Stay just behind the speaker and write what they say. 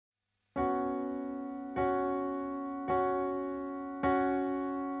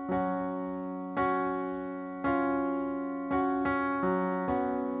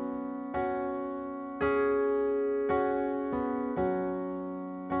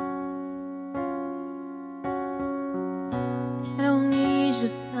to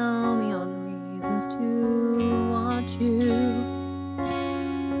sell me on reasons to want you.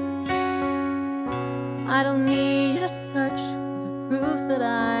 I don't need you to search for the proof that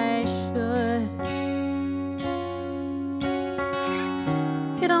I should.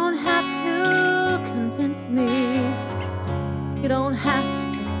 You don't have to convince me. You don't have to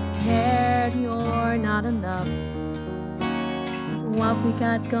be scared you're not enough. So what we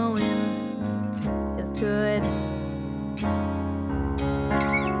got going is good.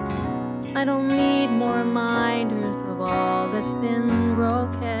 I don't need more reminders of all that's been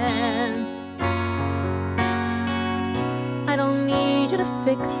broken. I don't need you to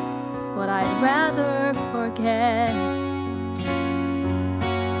fix what I'd rather forget.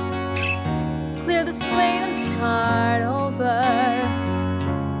 Clear the slate and start over.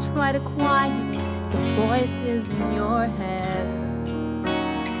 Try to quiet the voices in your head.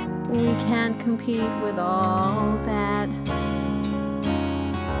 We can't compete with all that.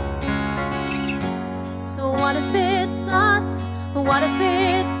 So what if it's us? What if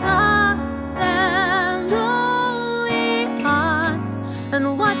it's us and only us?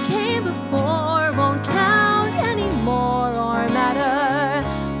 And what came before won't count anymore or matter.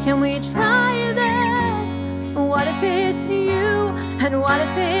 Can we try that? What if it's you? And what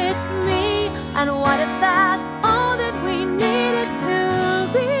if it's me? And what if that's all that we needed to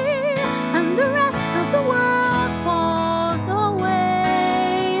be? And the rest of the world falls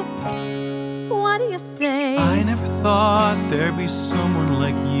away. What do you say? I never thought there'd be someone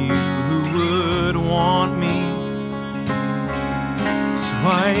like you who would want me. So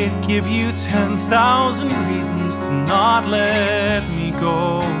I'd give you 10,000 reasons to not let me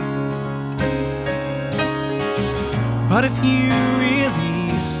go. But if you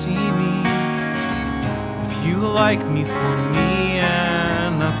really see me, if you like me for me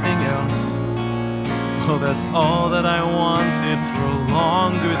and nothing else, well, that's all that I wanted for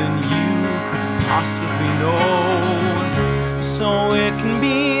longer than you could possibly know. So it can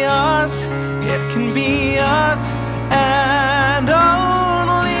be us, and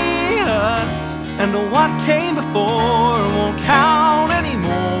only us. And what came before won't count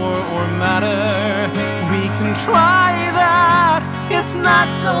anymore or matter. We can try that, it's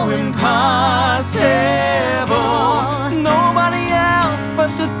not so impossible. Nobody else but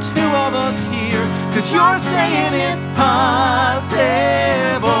the two of us here, 'cause you're saying it's possible.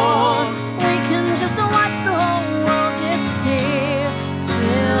 We can just watch the whole world disappear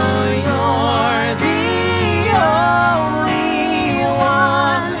till you're the only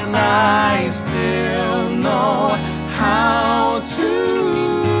one. And I still know how to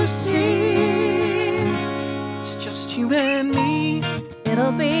see it's just you and me.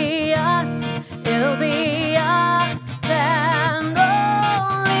 It'll be us and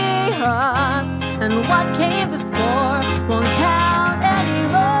only us. And what came before won't count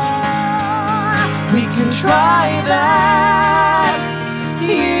anymore. We can try that,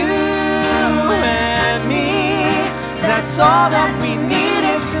 you and me. That's all that we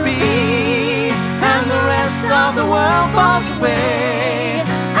needed to be. And the rest of the world falls away.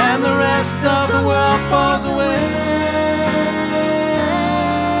 And the rest of the world falls away.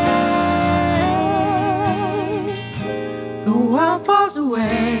 The world falls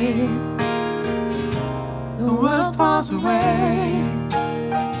away. The world falls away.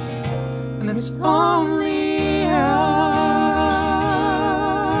 And it's only